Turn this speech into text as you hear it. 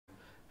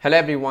Hello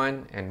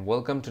everyone and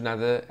welcome to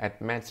another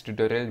Math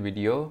tutorial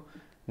video.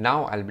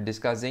 Now I'll be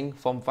discussing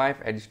Form 5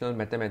 Additional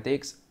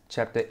Mathematics,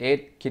 Chapter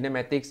 8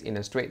 Kinematics in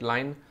a Straight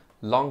Line,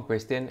 Long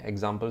Question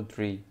Example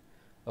 3.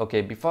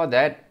 Okay, before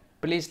that,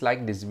 please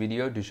like this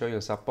video to show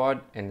your support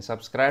and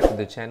subscribe to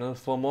the channel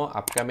for more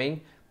upcoming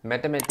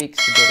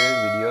mathematics tutorial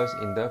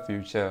videos in the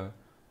future.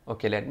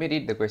 Okay, let me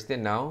read the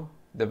question now.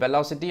 The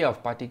velocity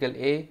of particle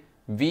A,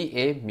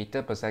 VA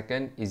meter per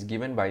second, is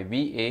given by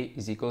VA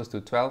is equals to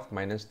 12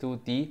 minus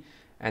 2t,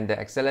 and the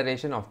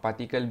acceleration of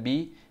particle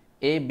B,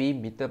 AB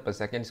meter per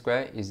second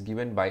square, is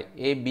given by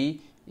AB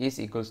is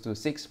equals to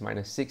 6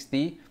 minus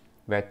 6t,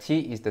 where t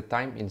is the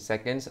time in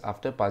seconds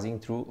after passing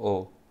through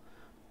O.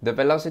 The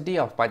velocity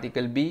of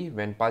particle B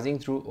when passing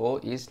through O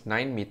is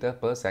 9 meter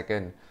per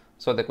second.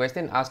 So the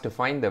question asks to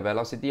find the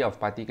velocity of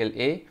particle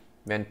A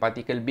when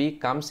particle B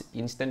comes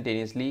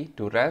instantaneously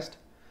to rest,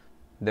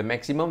 the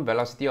maximum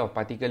velocity of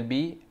particle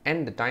B,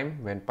 and the time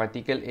when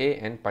particle A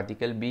and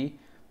particle B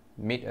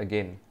meet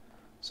again.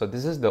 So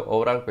this is the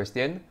overall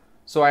question.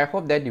 So I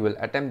hope that you will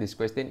attempt this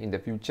question in the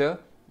future.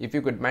 If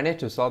you could manage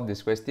to solve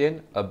this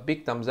question, a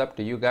big thumbs up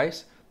to you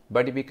guys.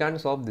 But if you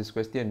can't solve this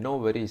question, no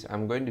worries.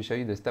 I'm going to show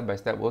you the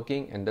step-by-step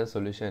working and the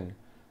solution.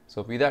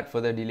 So without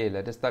further delay,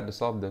 let us start to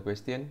solve the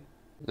question.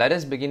 Let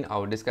us begin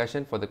our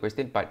discussion for the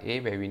question part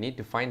A, where we need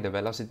to find the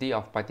velocity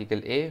of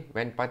particle A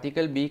when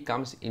particle B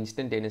comes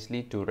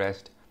instantaneously to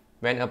rest.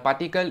 When a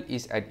particle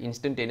is at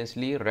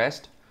instantaneously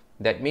rest,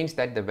 that means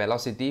that the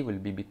velocity will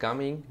be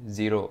becoming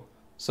 0.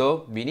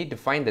 So we need to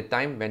find the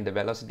time when the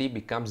velocity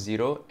becomes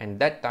 0, and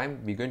that time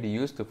we're going to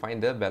use to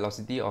find the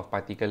velocity of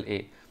particle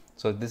A.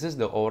 So this is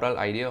the overall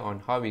idea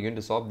on how we're going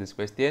to solve this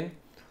question.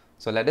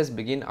 So let us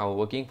begin our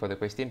working for the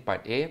question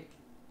part A.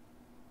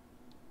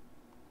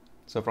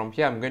 So from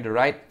here I'm going to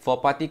write,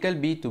 for particle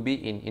B to be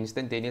in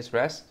instantaneous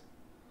rest,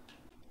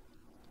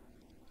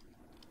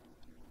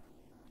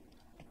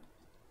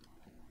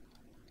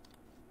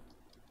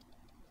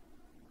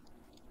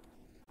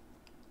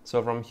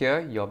 so from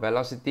here your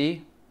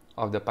velocity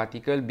of the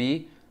particle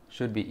B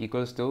should be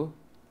equals to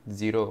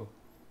 0.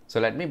 So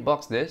let me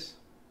box this.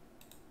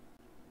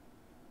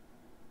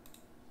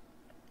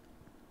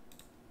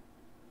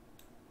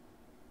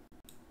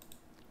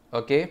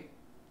 Okay,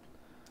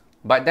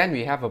 but then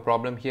we have a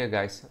problem here,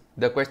 guys.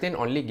 The question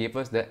only gave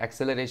us the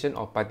acceleration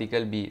of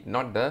particle B,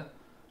 not the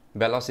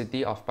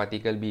velocity of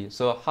particle B.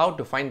 So how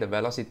to find the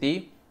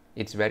velocity?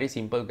 It's very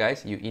simple,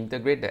 guys. You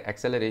integrate the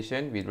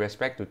acceleration with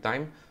respect to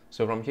time.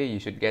 So from here you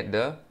should get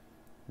the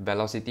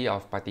velocity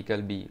of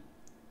particle B.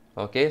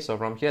 Okay, so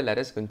from here let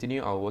us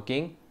continue our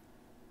working.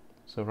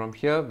 So from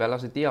here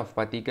velocity of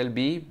particle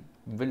B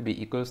will be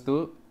equals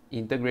to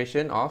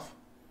integration of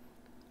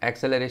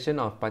acceleration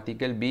of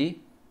particle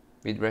B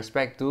with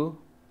respect to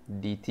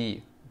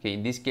dt. Okay,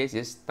 in this case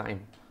is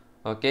time.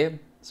 Okay,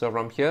 so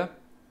from here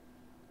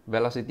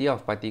velocity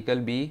of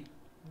particle B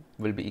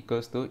will be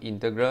equals to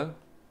integral,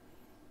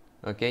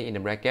 okay, in the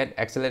bracket,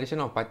 acceleration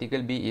of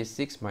particle B is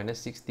 6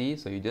 minus 6t,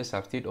 so you just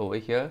substitute over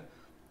here.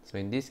 So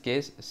in this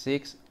case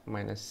 6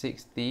 minus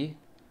 6t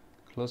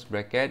close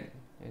bracket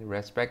in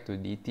respect to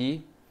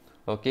dt.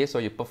 Okay, so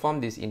you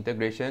perform this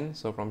integration.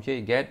 So from here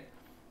you get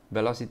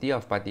velocity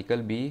of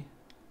particle B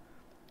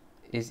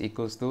is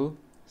equals to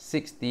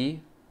 6t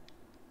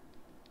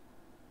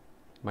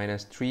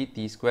minus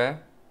 3t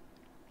square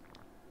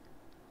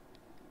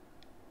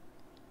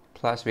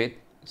plus with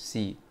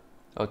c.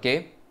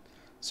 Okay,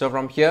 so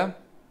from here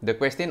the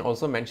question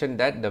also mentioned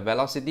that the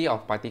velocity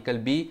of particle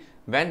B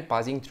when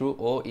passing through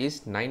O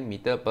is 9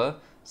 meter per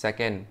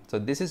second. So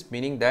this is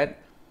meaning that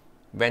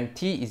when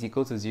t is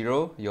equal to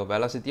 0, your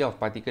velocity of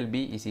particle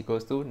B is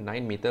equals to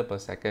 9 meter per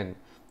second.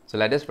 So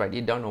let us write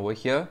it down over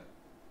here.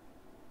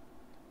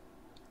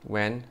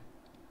 When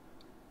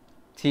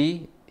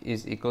t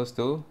is equals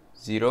to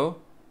 0,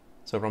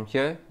 so from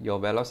here your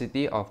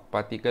velocity of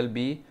particle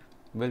B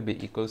will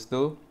be equals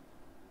to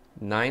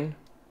 9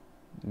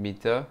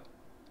 meter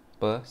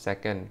per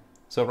second.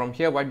 So from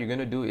here what you're going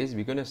to do is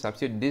we're going to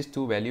substitute these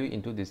two values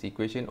into this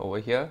equation over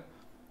here.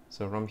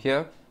 So from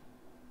here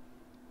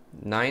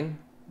 9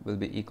 will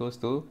be equals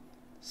to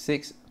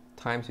 6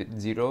 times with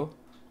 0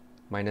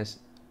 minus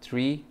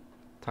 3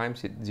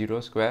 times with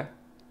 0 square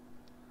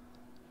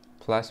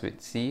plus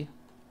with c.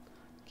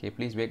 Okay,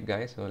 please wait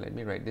guys, so let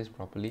me write this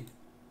properly.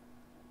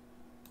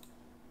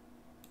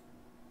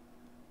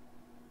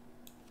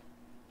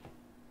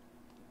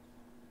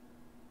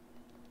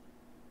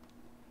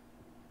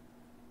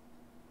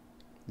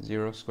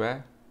 Zero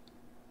square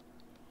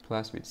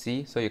plus with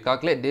c. So you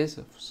calculate this.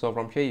 So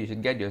from here you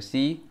should get your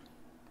c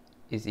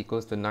is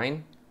equals to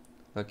 9.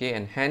 Okay,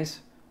 and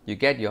hence you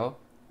get your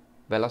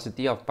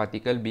velocity of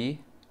particle B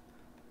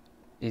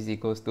is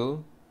equals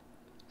to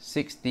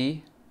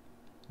 6t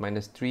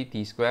minus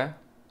 3t square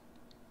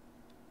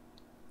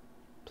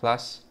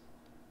plus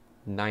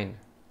 9.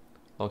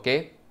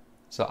 Okay,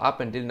 so up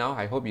until now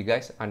I hope you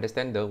guys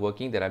understand the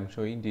working that I'm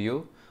showing to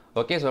you.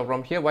 Okay, so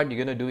from here what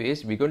you're going to do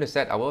is we're going to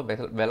set our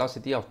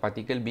velocity of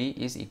particle B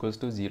is equals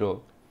to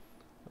 0.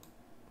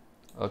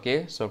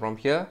 Okay, so from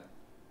here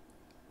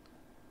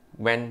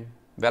when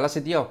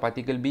velocity of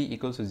particle B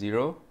equals to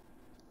 0.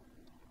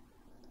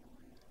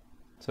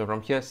 So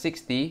from here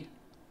 60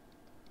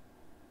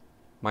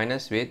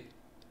 minus with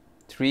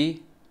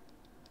 3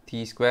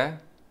 t square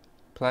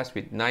plus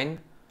with 9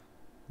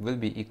 will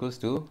be equals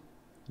to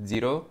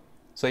 0.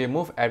 So you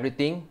move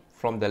everything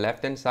from the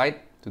left hand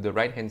side to the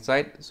right hand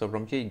side. So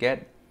from here you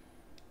get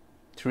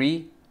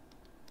 3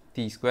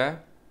 t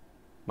square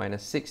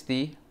minus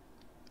 60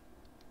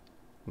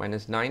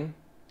 minus 9,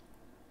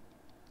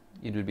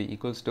 it will be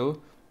equals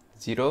to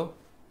 0.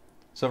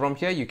 So from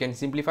here you can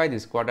simplify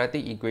this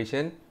quadratic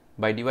equation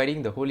by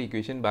dividing the whole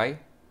equation by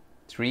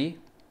 3.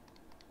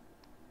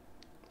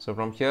 So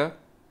from here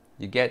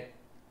you get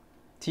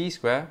t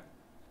square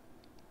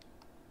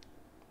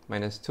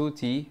minus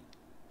 2t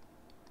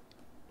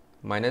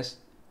minus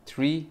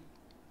 3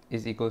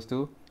 is equals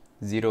to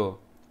 0.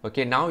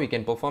 Okay, now we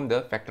can perform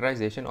the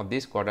factorization of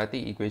this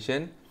quadratic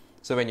equation.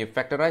 So when you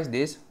factorize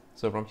this,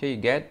 so from here you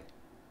get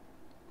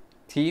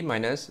t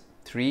minus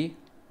 3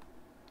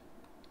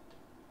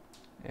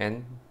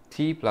 and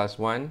t plus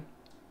 1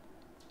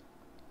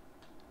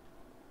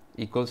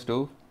 equals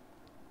to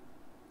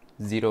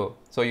 0.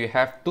 So you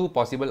have two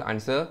possible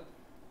answers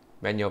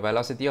when your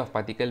velocity of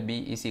particle B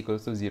is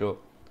equals to 0.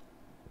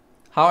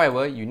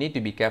 However, you need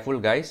to be careful,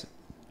 guys.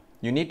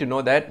 You need to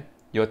know that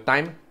your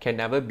time can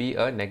never be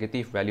a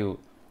negative value.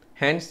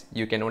 Hence,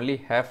 you can only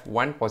have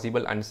one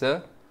possible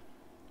answer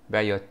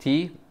where your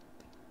t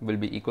will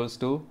be equals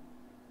to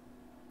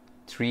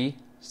 3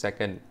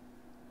 seconds.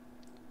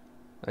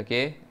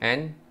 Okay,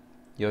 and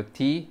your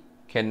t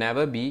can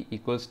never be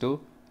equals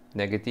to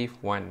negative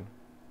 1.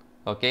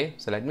 Okay,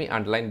 so let me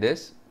underline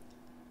this.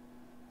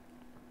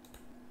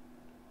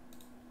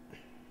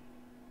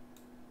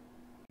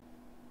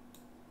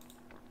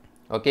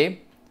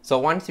 Okay, so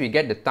once we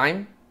get the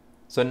time,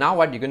 so now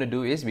what you're going to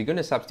do is we're going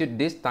to substitute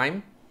this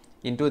time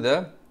into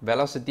the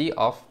velocity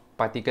of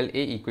particle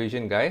A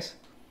equation, guys.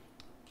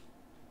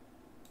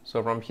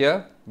 So from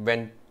here,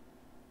 when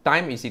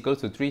time is equal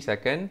to 3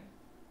 seconds,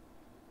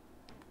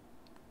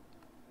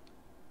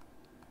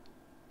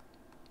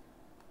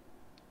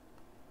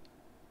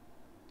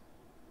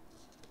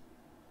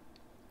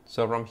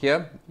 so from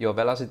here your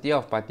velocity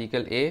of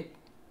particle A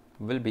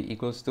will be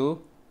equals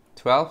to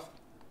 12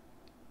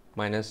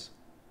 minus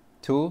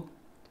 2.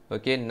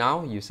 Okay,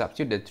 now you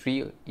substitute the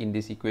 3 in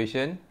this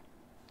equation.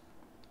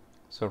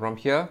 So from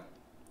here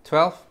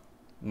 12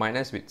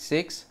 minus with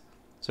 6,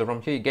 so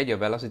from here you get your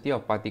velocity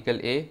of particle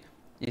A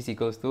is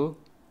equals to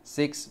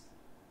 6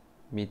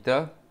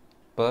 meter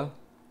per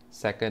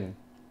second.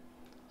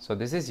 So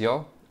this is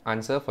your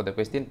answer for the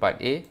question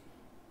part A.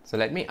 So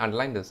let me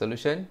underline the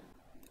solution.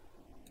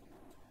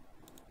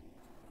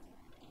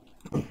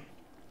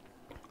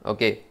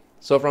 Okay,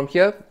 so from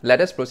here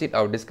let us proceed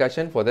our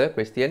discussion for the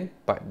question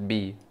part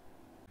B.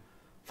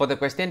 For the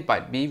question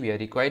part B, we are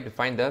required to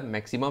find the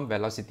maximum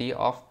velocity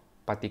of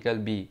particle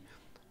B.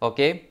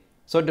 Okay,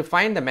 so to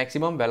find the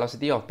maximum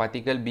velocity of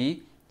particle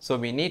B, so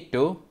we need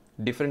to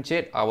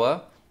differentiate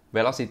our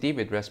velocity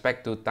with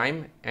respect to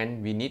time,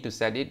 and we need to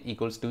set it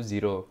equals to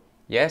 0.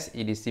 Yes,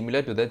 it is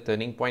similar to the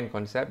turning point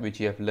concept which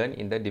you have learned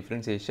in the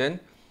differentiation.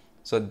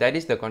 So that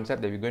is the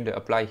concept that we're going to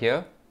apply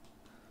here.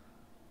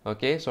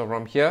 Okay, so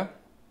from here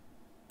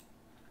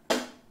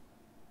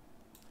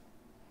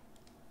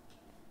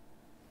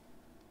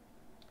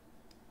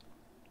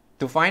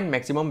to find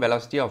maximum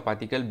velocity of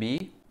particle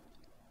B,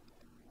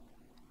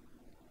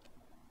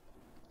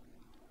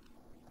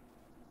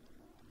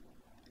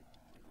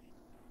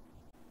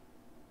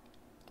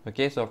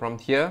 okay, so from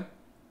here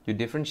you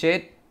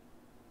differentiate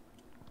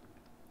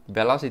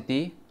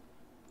velocity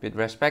with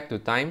respect to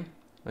time,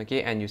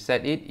 okay, and you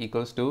set it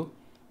equals to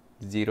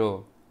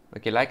 0.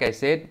 Okay, like I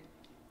said,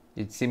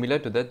 it's similar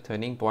to the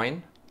turning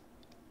point.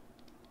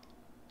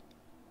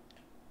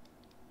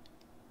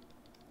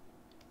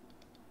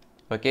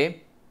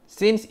 Okay,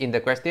 since in the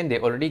question they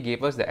already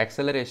gave us the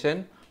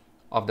acceleration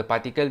of the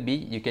particle B,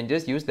 you can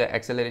just use the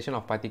acceleration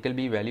of particle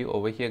B value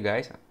over here,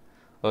 guys.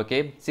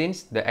 Okay,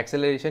 since the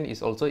acceleration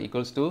is also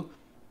equals to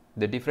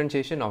the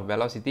differentiation of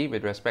velocity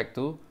with respect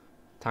to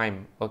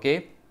time.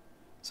 Okay,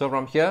 so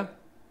from here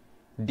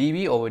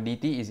dv over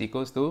dt is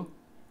equals to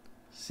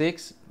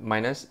 6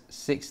 minus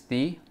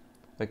 6t.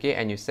 Okay,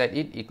 and you set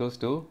it equals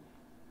to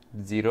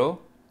 0.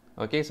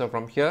 Okay, so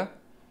from here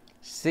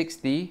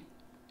 6t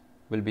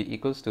will be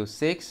equals to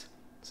 6.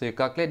 So you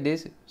calculate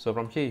this. So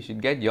from here you should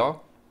get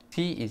your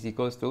t is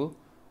equals to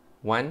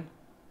 1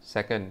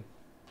 second.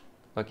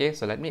 Okay,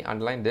 so let me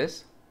underline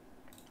this.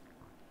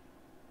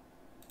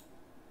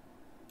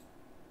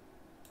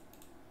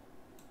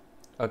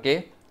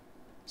 Okay,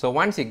 so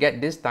once you get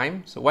this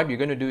time, so what we're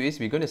going to do is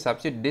we're going to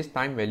substitute this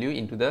time value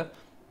into the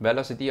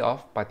velocity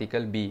of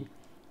particle B.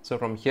 So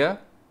from here,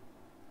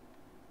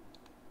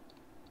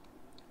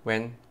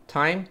 when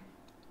time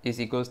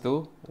is equals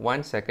to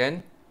 1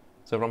 second,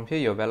 so from here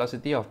your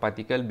velocity of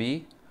particle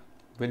B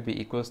will be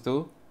equals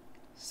to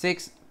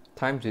 6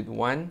 times with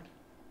 1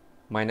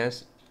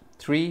 minus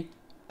 3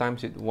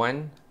 times with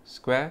 1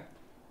 square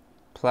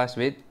plus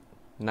with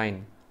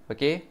 9.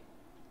 Okay,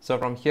 so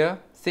from here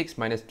 6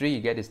 minus 3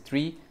 you get is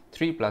 3.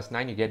 3 plus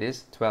 9 you get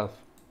is 12.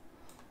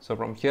 So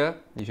from here,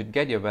 you should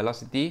get your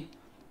velocity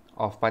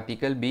of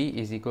particle B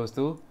is equals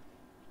to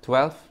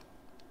 12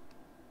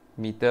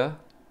 meter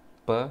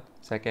per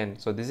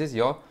second. So this is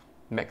your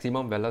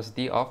maximum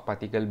velocity of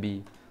particle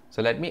B.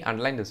 So let me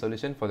underline the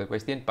solution for the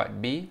question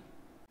part B.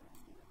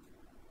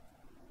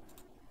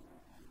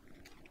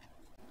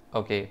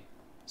 Okay,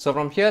 so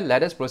from here,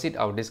 let us proceed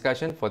our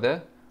discussion for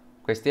the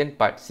question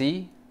part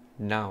C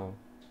now.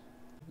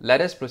 Let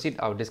us proceed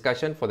our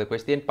discussion for the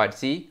question part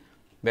C,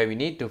 where we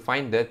need to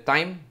find the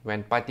time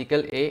when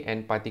particle A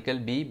and particle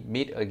B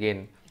meet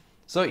again.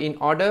 So in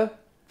order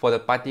for the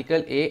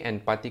particle A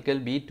and particle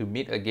B to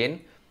meet again,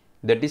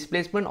 the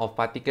displacement of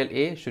particle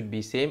A should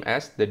be same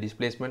as the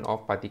displacement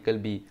of particle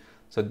B.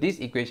 So this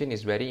equation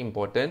is very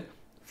important.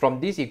 From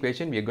this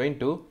equation, we are going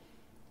to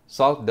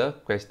solve the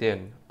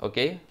question.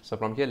 Okay, so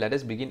from here, let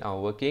us begin our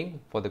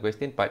working for the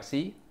question part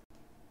C.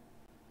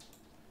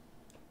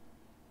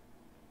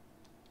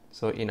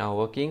 So in our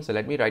working, so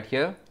let me write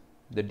here,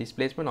 the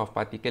displacement of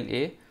particle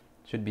A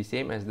should be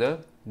same as the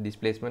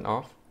displacement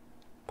of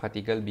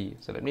particle B.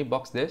 So let me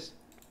box this.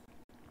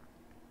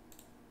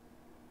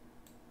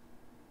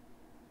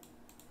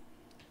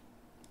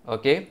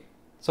 Okay,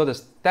 so the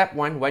step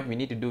 1, what we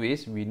need to do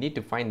is we need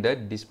to find the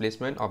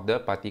displacement of the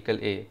particle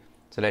A.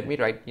 So let me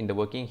write in the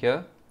working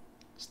here,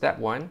 step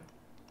 1,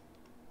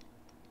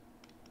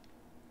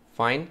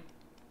 find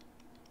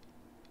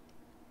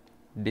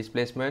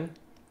displacement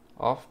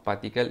of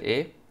particle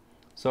A.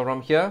 So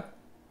from here,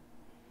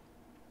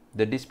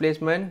 the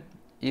displacement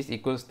is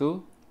equals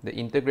to the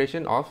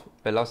integration of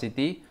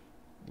velocity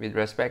with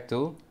respect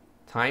to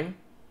time.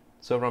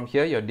 So from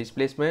here, your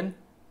displacement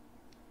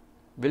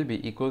will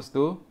be equals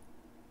to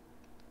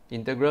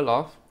integral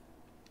of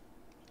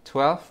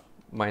 12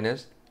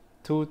 minus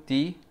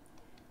 2t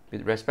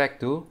with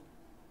respect to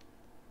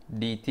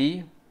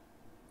dt.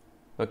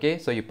 Okay,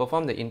 so you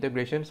perform the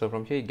integration. So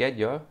from here, you get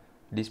your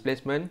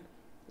displacement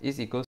is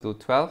equals to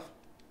 12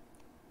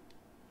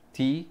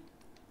 t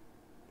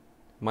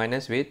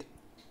minus with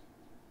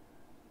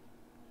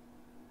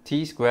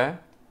t square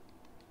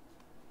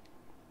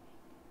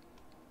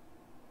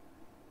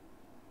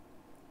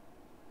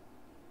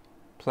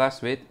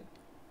plus with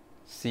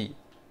c.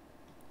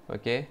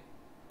 Okay,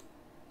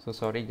 so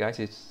sorry guys,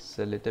 it's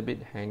a little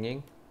bit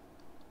hanging.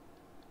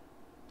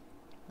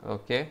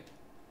 Okay,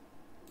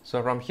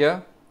 so from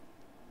here,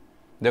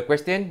 the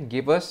question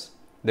gives us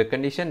the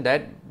condition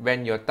that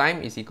when your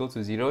time is equal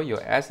to 0,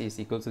 your s is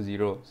equal to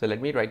 0. So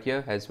let me write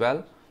here as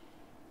well.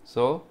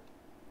 So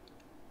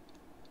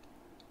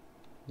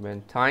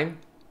when time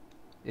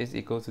is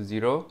equal to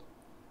 0,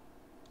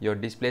 your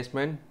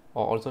displacement,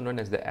 or also known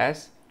as the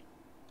s,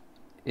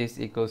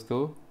 is equals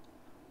to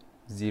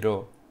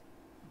 0.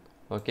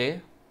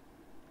 Okay,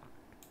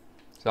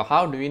 so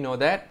how do we know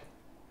that?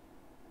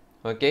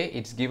 Okay,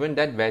 it's given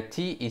that where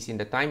t is in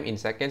the time in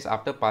seconds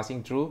after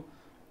passing through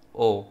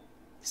O.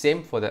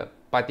 Same for the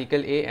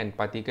particle A and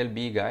particle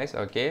B, guys.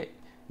 Okay,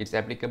 it's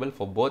applicable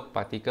for both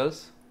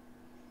particles.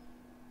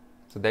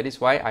 So that is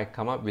why I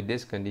come up with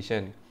this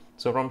condition.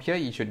 So from here,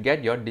 you should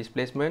get your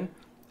displacement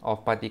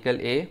of particle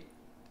A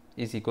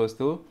is equals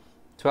to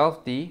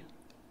 12t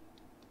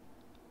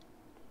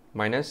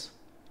minus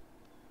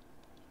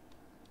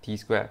t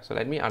square. So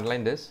let me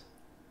underline this.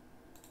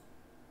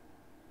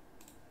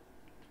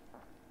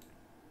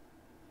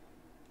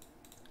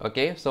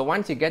 Okay, so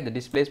once you get the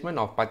displacement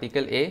of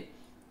particle A,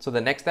 so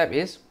the next step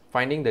is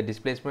finding the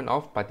displacement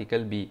of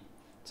particle B.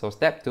 So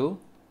step 2,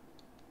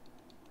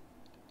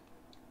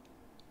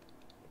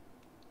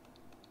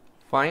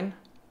 find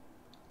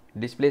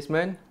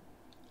displacement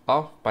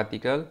of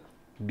particle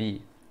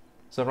B.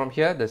 So from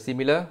here, the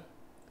similar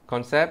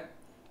concept,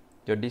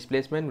 your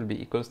displacement will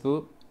be equals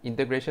to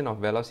integration of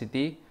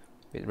velocity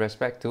with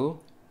respect to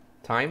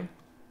time.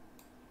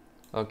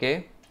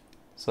 Okay,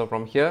 so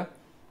from here,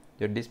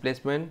 your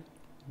displacement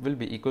will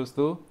be equals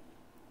to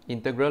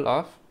integral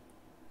of,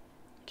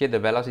 okay, the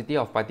velocity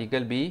of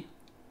particle B,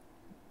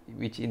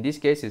 which in this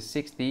case is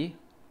 6t,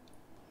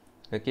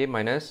 okay,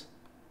 minus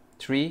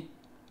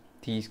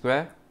 3t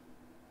square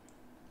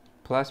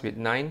plus with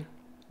 9,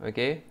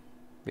 okay,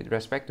 with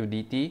respect to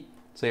dt.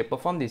 So you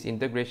perform this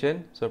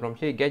integration. So from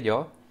here, you get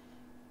your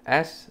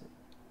s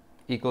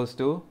equals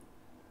to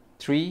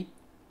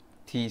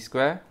 3t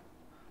square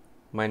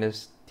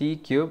minus t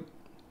cubed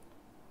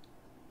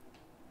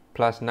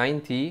plus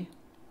 9t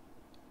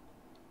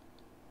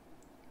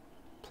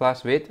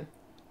plus with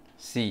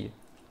c.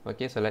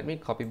 Okay, so let me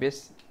copy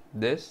paste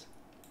this.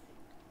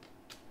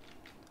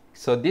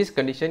 So this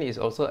condition is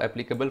also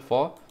applicable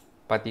for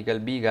particle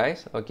B,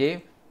 guys.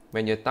 Okay,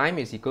 when your time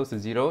is equals to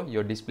 0,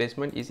 your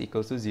displacement is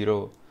equals to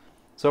 0.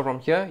 So from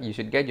here, you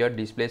should get your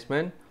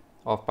displacement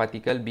of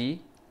particle B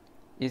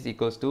is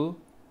equals to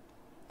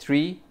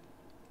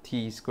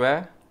 3t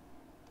square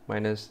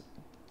minus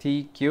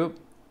t cubed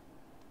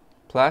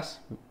plus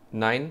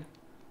 9t.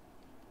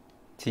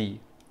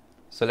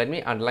 So let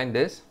me underline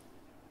this.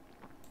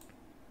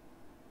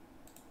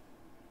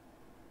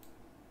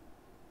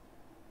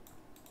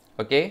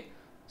 Okay,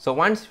 So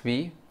once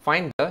we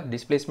find the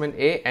displacement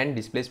A and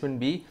displacement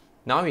B,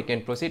 now we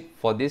can proceed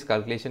for this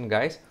calculation,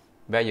 guys,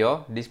 where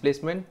your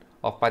displacement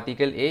of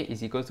particle A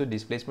is equal to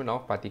displacement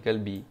of particle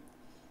B.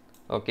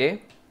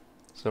 Okay,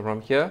 so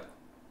from here,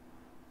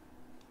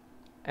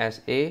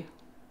 as A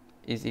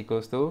is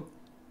equals to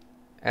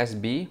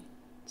SB,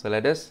 so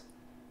let us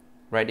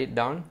write it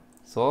down.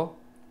 So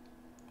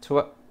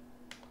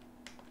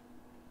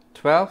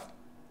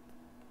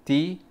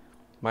 12t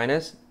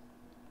minus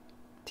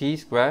t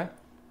square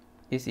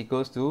is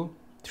equals to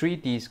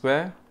 3t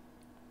square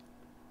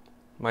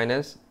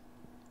minus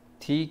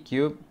t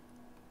cube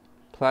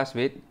plus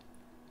with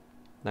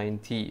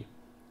 9t.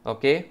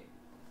 Okay,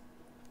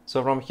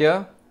 so from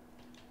here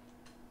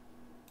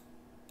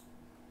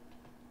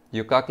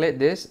you calculate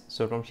this.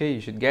 So from here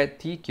you should get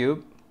t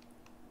cube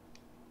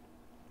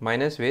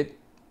minus with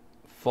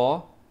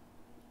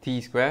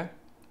 4t square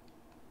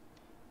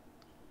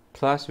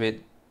plus with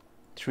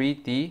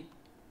 3t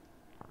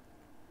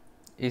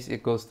is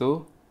equals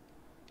to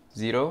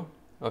 0.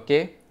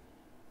 Okay,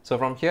 so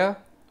from here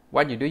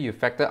what you do, you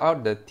factor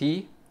out the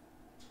t.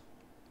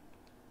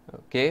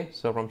 Okay,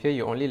 so from here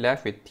you only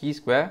left with t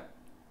square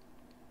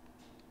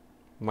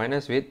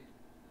minus with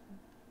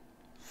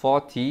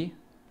 4t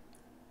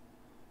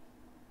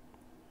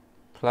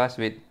plus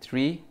with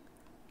 3,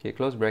 okay,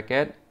 close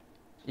bracket,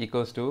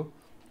 equals to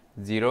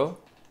 0.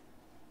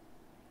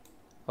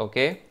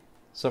 Okay,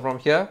 so from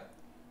here,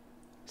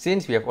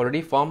 since we have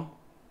already formed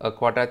a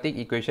quadratic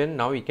equation,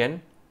 now we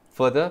can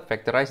further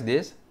factorize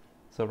this.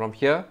 So from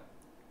here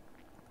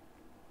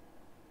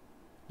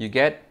you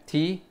get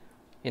t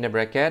in a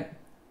bracket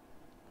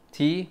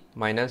t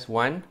minus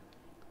 1,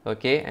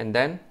 okay, and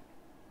then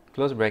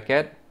close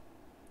bracket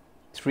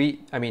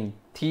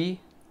t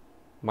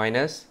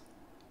minus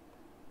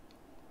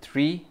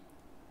 3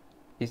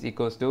 is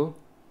equals to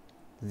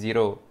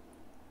 0.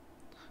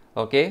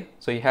 Okay,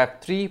 so you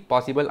have three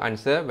possible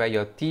answers where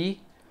your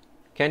t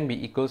can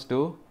be equals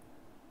to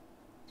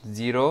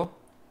 0,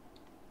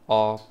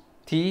 or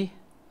t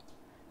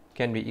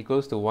can be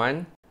equals to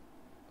 1,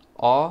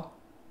 or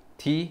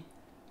t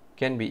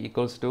can be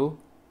equals to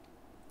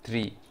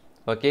 3.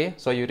 Okay,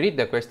 so you read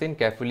the question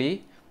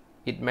carefully.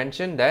 It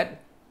mentioned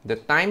that the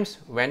times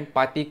when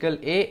particle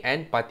A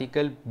and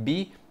particle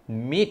B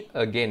meet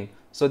again.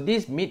 So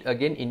this meet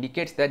again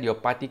indicates that your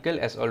particle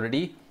has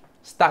already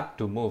start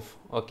to move.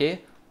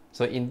 Okay,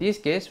 so in this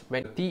case,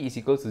 when t is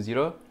equals to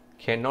 0,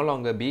 can no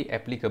longer be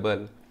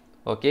applicable.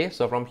 Okay,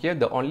 so from here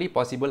the only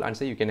possible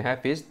answer you can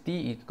have is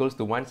t equals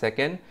to 1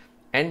 second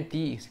and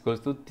t is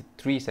equals to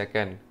 3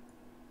 seconds.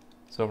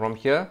 So from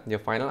here your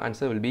final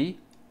answer will be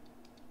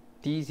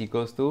t is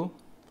equals to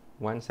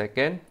 1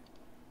 second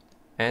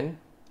and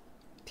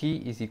t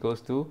is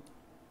equals to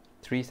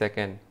 3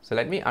 seconds. So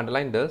let me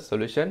underline the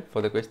solution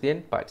for the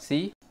question part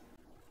C.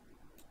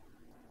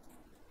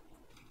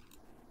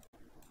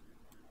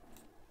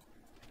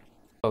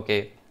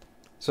 Okay,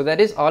 so that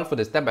is all for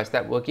the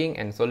step-by-step working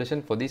and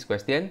solution for this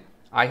question.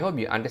 I hope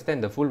you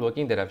understand the full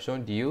working that I've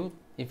shown to you.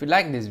 If you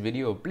like this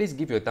video, please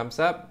give your thumbs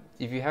up.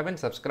 If you haven't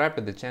subscribed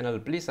to the channel,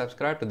 please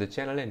subscribe to the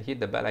channel and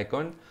hit the bell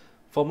icon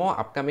for more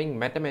upcoming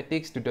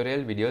mathematics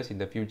tutorial videos in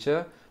the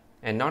future,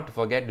 and not to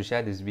forget to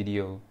share this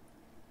video.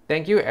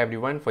 Thank you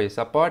everyone for your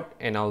support,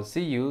 and I'll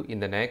see you in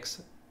the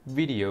next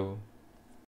video.